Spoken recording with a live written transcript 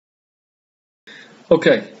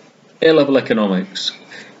Okay, A-level economics.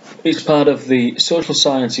 It's part of the social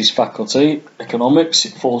sciences faculty, economics.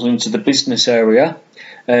 It falls into the business area.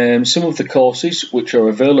 Some of the courses which are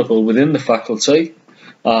available within the faculty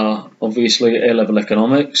are obviously A-level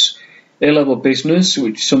economics, A-level business,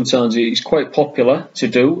 which sometimes is quite popular to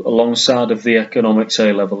do alongside of the economics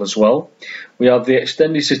A-level as well. We have the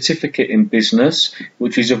extended certificate in business,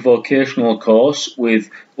 which is a vocational course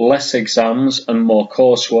with less exams and more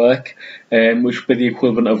coursework, which would be the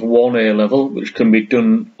equivalent of one A-level, which can be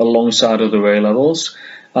done alongside other A-levels.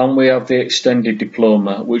 And we have the extended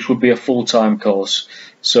diploma, which would be a full-time course.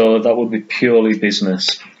 So that would be purely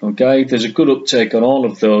business. Okay, there's a good uptake on all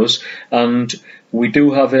of those, and we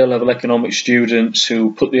do have A-level economics students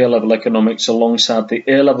who put the A-level economics alongside the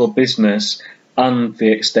A-level business and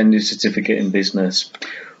the extended certificate in business.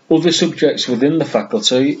 Other subjects within the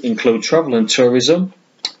faculty include travel and tourism,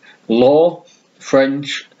 law,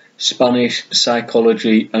 French, Spanish,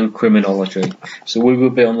 psychology and criminology. So we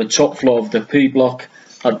will be on the top floor of the P block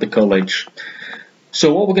at the college.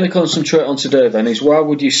 So what we're going to concentrate on today then is, why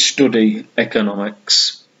would you study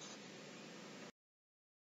economics?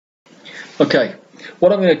 Okay,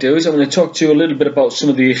 what I'm going to do is I'm going to talk to you a little bit about some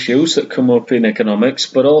of the issues that come up in economics,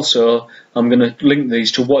 but also I'm going to link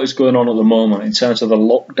these to what is going on at the moment in terms of the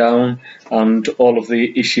lockdown and all of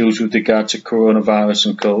the issues with regard to coronavirus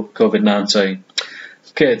and COVID-19.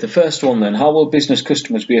 Okay, the first one then, how will business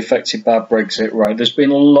customers be affected by Brexit? Right, there's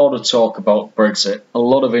been a lot of talk about Brexit, a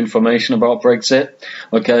lot of information about Brexit,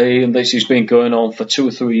 okay, and this has been going on for 2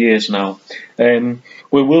 or 3 years now.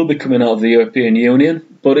 We will be coming out of the European Union,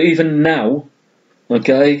 but even now,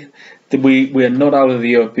 okay, we are not out of the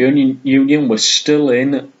European Union, we're still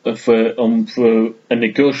in for a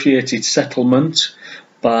negotiated settlement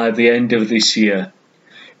by the end of this year.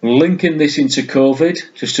 Linking this into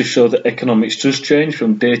COVID, just to show that economics does change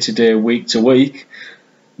from day to day, week to week.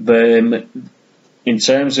 Then, in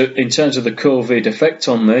terms of the COVID effect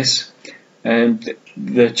on this,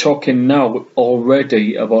 they're talking now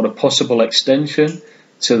already about a possible extension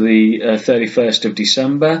to the 31st of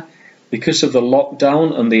December because of the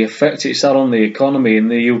lockdown and the effect it's had on the economy in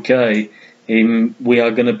the UK. We are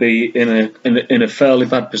going to be in a fairly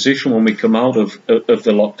bad position when we come out of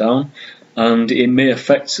the lockdown, and it may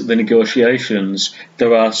affect the negotiations.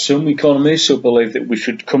 There are some economists who believe that we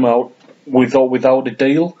should come out with or without a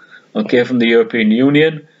deal, okay, from the European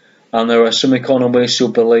Union, and there are some economists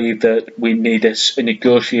who believe that we need a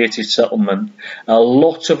negotiated settlement. A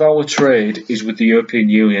lot of our trade is with the European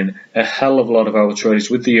Union, a hell of a lot of our trade is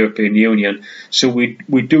with the European Union, so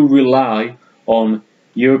we do rely on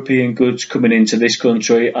European goods coming into this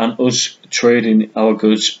country and us trading our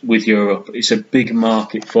goods with Europe. It's a big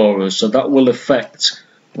market for us, so that will affect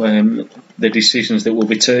the decisions that will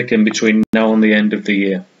be taken between now and the end of the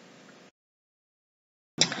year.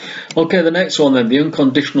 Okay, the next one then, the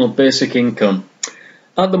unconditional basic income.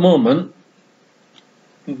 At the moment,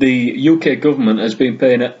 the UK government has been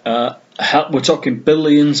paying, we're talking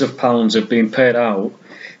billions of pounds have been paid out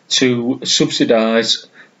to subsidise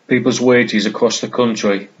people's wages across the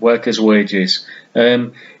country, workers' wages.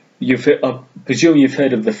 I presume you've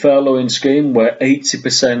heard of the furloughing scheme, where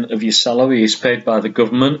 80% of your salary is paid by the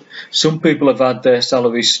government. Some people have had their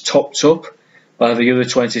salaries topped up by the other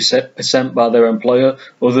 20% by their employer.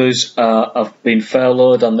 Others have been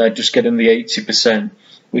furloughed and they're just getting the 80%,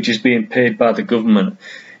 which is being paid by the government.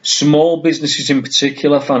 Small businesses in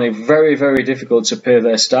particular find it very, very difficult to pay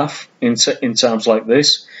their staff in times like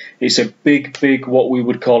this. It's a big, what we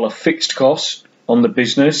would call a fixed cost on the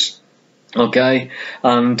business, okay?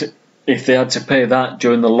 And if they had to pay that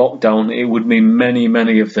during the lockdown, it would mean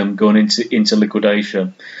many of them going into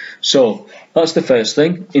liquidation. So that's the first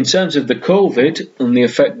thing. In terms of the COVID and the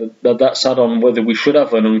effect that's had on whether we should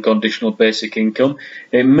have an unconditional basic income,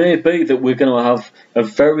 it may be that we're going to have a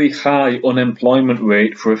very high unemployment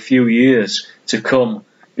rate for a few years to come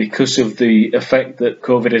because of the effect that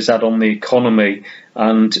COVID has had on the economy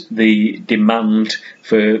and the demand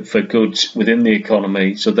for goods within the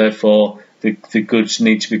economy. So therefore, the goods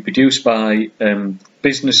need to be produced by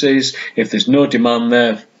businesses. If there's no demand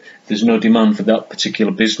there's no demand for that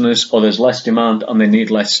particular business, or there's less demand and they need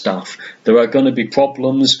less staff. There are going to be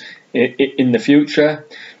problems in the future.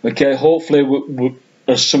 Okay, hopefully,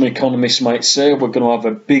 as some economists might say, we're going to have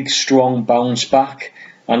a big, strong bounce back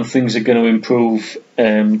and things are going to improve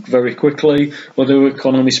very quickly. Other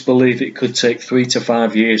economists believe it could take 3 to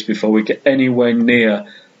 5 years before we get anywhere near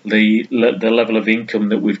the level of income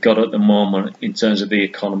that we've got at the moment in terms of the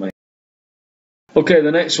economy. Okay,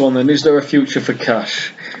 the next one then, is there a future for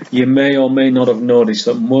cash? You may or may not have noticed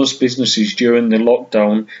that most businesses during the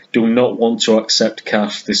lockdown do not want to accept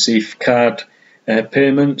cash. They see card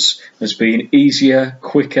payments has been easier,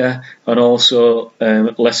 quicker, and also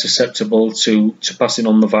less susceptible to passing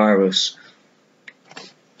on the virus.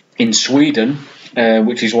 In Sweden,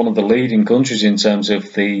 which is one of the leading countries in terms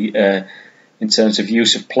of the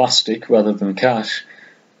use of plastic rather than cash,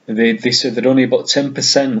 they said that only about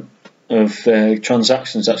 10% of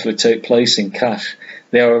transactions actually take place in cash.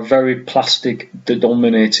 They are a very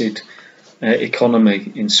plastic-dominated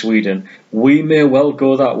economy in Sweden. We may well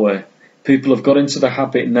go that way. People have got into the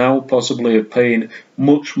habit now, possibly, of paying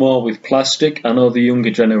much more with plastic. I know the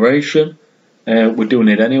younger generation, we're doing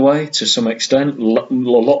it anyway to some extent, a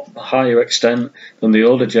lot higher extent than the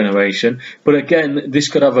older generation. But again, this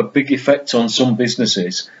could have a big effect on some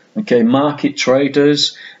businesses. Okay, market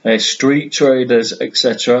traders, street traders,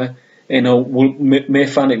 etc. May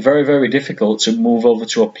find it very, very difficult to move over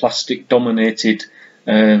to a plastic-dominated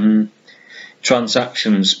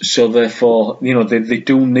transactions. So therefore, they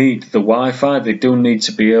do need the Wi-Fi. They do need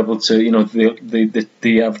to be able to,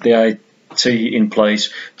 they have the IT in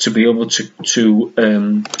place to be able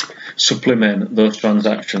to supplement those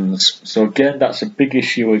transactions. So again, that's a big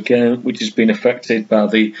issue again, which has been affected by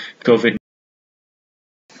the COVID.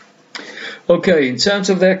 Okay, in terms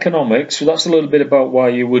of the economics, so that's a little bit about why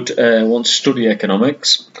you would want to study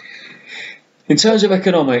economics. In terms of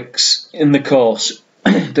economics in the course,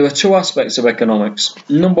 there are two aspects of economics.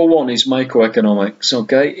 Number one is microeconomics.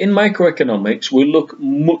 Okay, in microeconomics, we look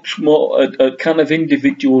much more at kind of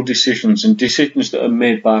individual decisions and decisions that are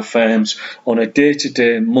made by firms on a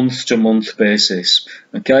day-to-day, month-to-month basis.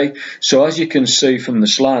 Okay, so as you can see from the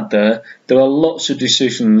slide there are lots of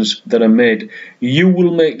decisions that are made. You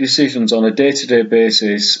will make decisions on a day-to-day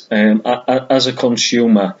basis as a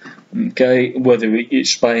consumer. Okay, whether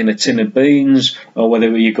it's buying a tin of beans, or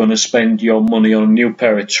whether you're going to spend your money on a new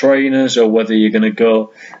pair of trainers, or whether you're going to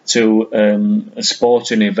go to a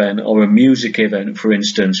sporting event or a music event, for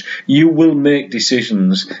instance, you will make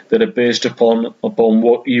decisions that are based upon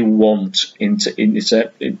what you want in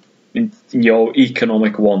your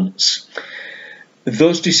economic wants.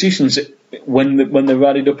 Those decisions, when they're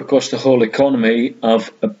added up across the whole economy,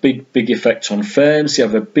 have a big effect on firms. They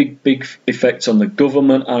have a big effect on the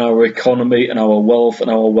government and our economy and our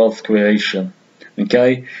wealth creation.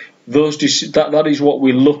 Okay, that is what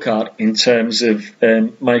we look at in terms of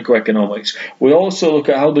microeconomics. We also look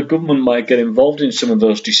at how the government might get involved in some of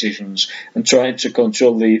those decisions and trying to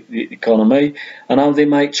control the economy, and how they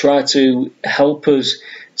might try to help us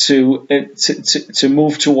to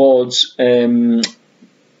move towards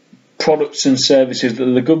products and services that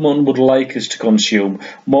the government would like us to consume.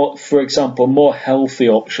 More, for example, more healthy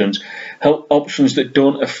options, options that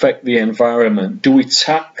don't affect the environment. Do we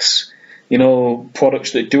tax,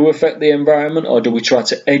 products that do affect the environment, or do we try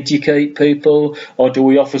to educate people, or do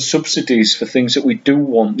we offer subsidies for things that we do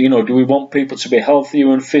want? Do we want people to be healthier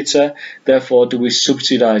and fitter? Therefore, do we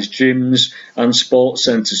subsidise gyms and sports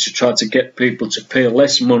centres to try to get people to pay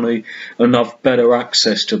less money and have better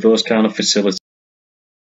access to those kind of facilities?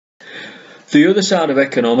 The other side of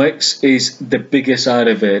economics is the bigger side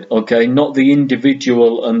of it, okay? Not the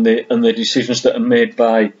individual and the decisions that are made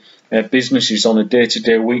by businesses on a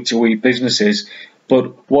day-to-day, week-to-week businesses,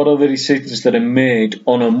 but what are the decisions that are made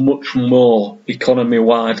on a much more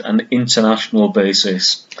economy-wide and international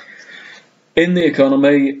basis? In the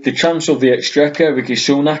economy, the Chancellor of the Exchequer, Rishi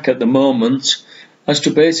Sunak, at the moment, has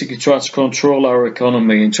to basically try to control our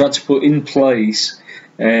economy and try to put in place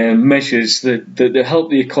measures that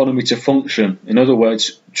help the economy to function. In other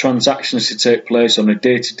words, transactions to take place on a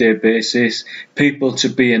day-to-day basis, people to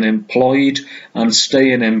be employed and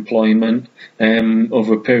stay in employment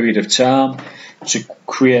over a period of time, to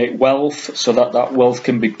create wealth so that wealth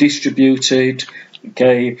can be distributed.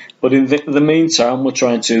 Okay, but in the meantime, we're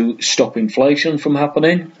trying to stop inflation from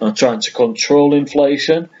happening, or trying to control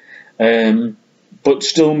inflation, but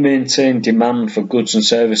still maintain demand for goods and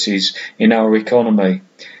services in our economy.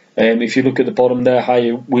 If you look at the bottom there,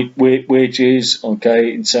 higher wages,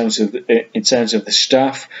 okay, in terms of the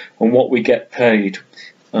staff and what we get paid,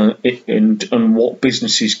 and what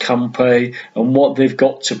businesses can pay and what they've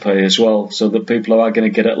got to pay as well, so that people are going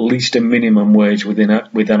to get at least a minimum wage within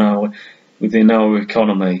our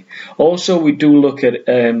economy. Also, we do look at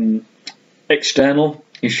external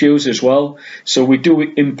issues as well. So we do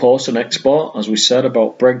import and export, as we said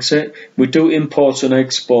about Brexit. We do import and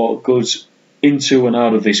export goods into and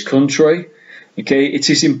out of this country. Okay,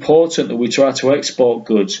 it is important that we try to export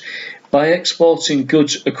goods By exporting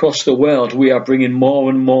goods across the world, we are bringing more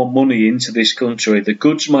and more money into this country. The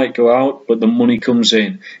goods might go out, but the money comes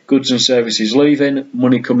in. Goods and services leaving,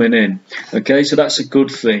 money coming in. Okay, so that's a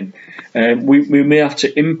good thing. We may have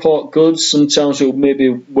to import goods. Sometimes maybe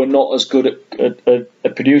we're not as good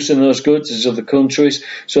at producing those goods as other countries.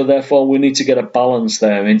 So therefore, we need to get a balance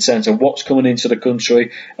there in terms of what's coming into the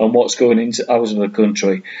country and what's going out of the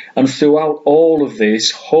country. And throughout all of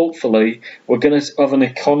this, hopefully, we're going to have an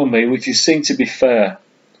economy which is seen to be fair,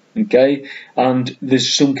 okay, and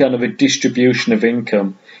there's some kind of a distribution of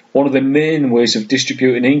income. One of the main ways of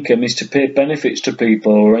distributing income is to pay benefits to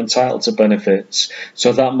people who are entitled to benefits.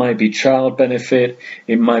 So that might be child benefit,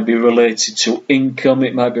 it might be related to income,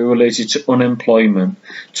 it might be related to unemployment,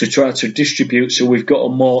 to try to distribute so we've got a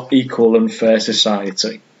more equal and fair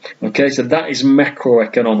society. Okay, so that is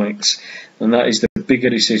macroeconomics, and that is the bigger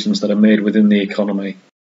decisions that are made within the economy.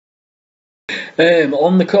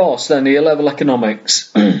 On the course then, the A-level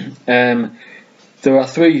economics, there are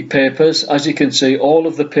 3 papers. As you can see, all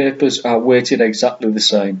of the papers are weighted exactly the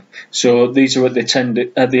same. So these are at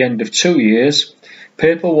the end of 2 years.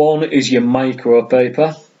 Paper 1 is your micro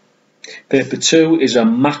paper. Paper 2 is a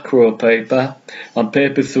macro paper, and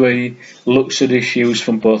paper 3 looks at issues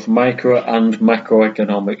from both micro and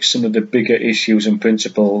macroeconomics, some of the bigger issues and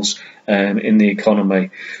principles in the economy.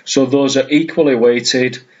 So those are equally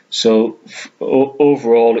weighted. So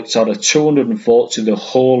overall it's out of 240 the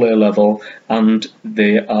whole A level, and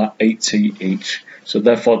they are 80 each. So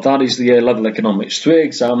therefore that is the A-level economics. 3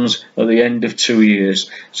 exams at the end of 2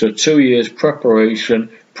 years. So 2 years preparation,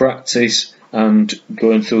 practice, and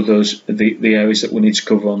going through the areas that we need to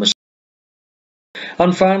cover on the.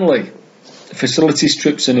 And finally, facilities,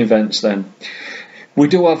 trips and events then. We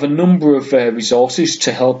do have a number of resources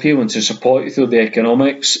to help you and to support you through the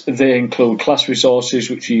economics. They include class resources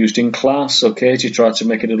which are used in class, okay, to try to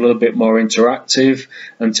make it a little bit more interactive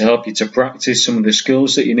and to help you to practice some of the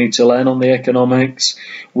skills that you need to learn on the economics.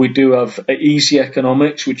 We do have Easy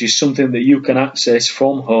Economics, which is something that you can access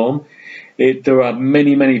from home. There are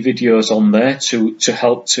many videos on there to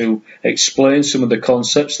help to explain some of the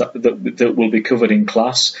concepts that will be covered in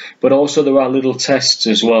class, but also there are little tests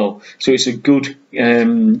as well, so it's a good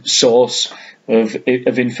source of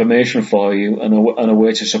information for you and a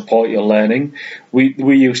way to support your learning. We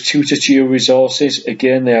use Tutor2You resources.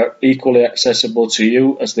 Again, they are equally accessible to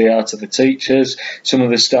you as they are to the teachers. Some of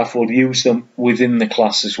the staff will use them within the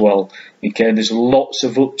class as well. Okay, there's lots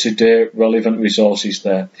of up-to-date relevant resources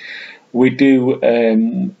there. We do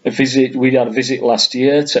we had a visit last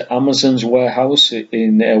year to Amazon's warehouse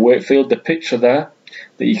in Wakefield. The picture there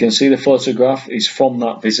that you can see, the photograph, is from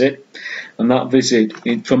that visit, and that visit,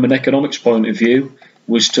 from an economics point of view,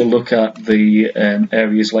 was to look at the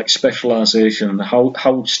areas like specialisation and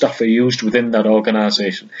how staff are used within that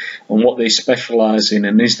organisation and what they specialise in,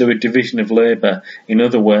 and is there a division of labour? In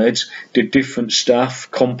other words, do different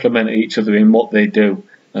staff complement each other in what they do?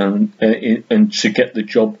 And to get the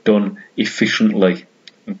job done efficiently.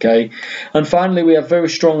 Okay, and finally we have very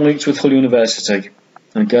strong links with Hull University.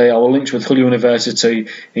 Okay, our links with Hull University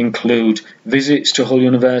include visits to Hull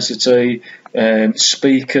University,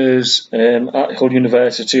 speakers at Hull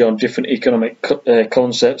University on different economic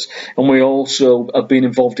concepts, and we also have been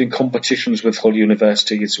involved in competitions with Hull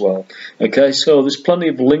University as well. Okay, so there's plenty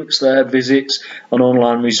of links there, visits and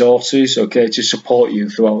online resources, okay, to support you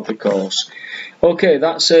throughout the course. Okay,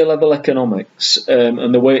 that's A-level economics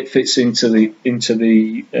and the way it fits into the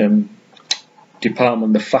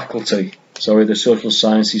department, the faculty. Sorry, the social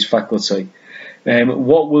sciences faculty.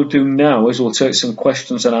 What we'll do now is we'll take some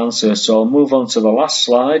questions and answers. So I'll move on to the last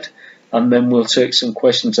slide, and then we'll take some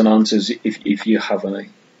questions and answers if you have any.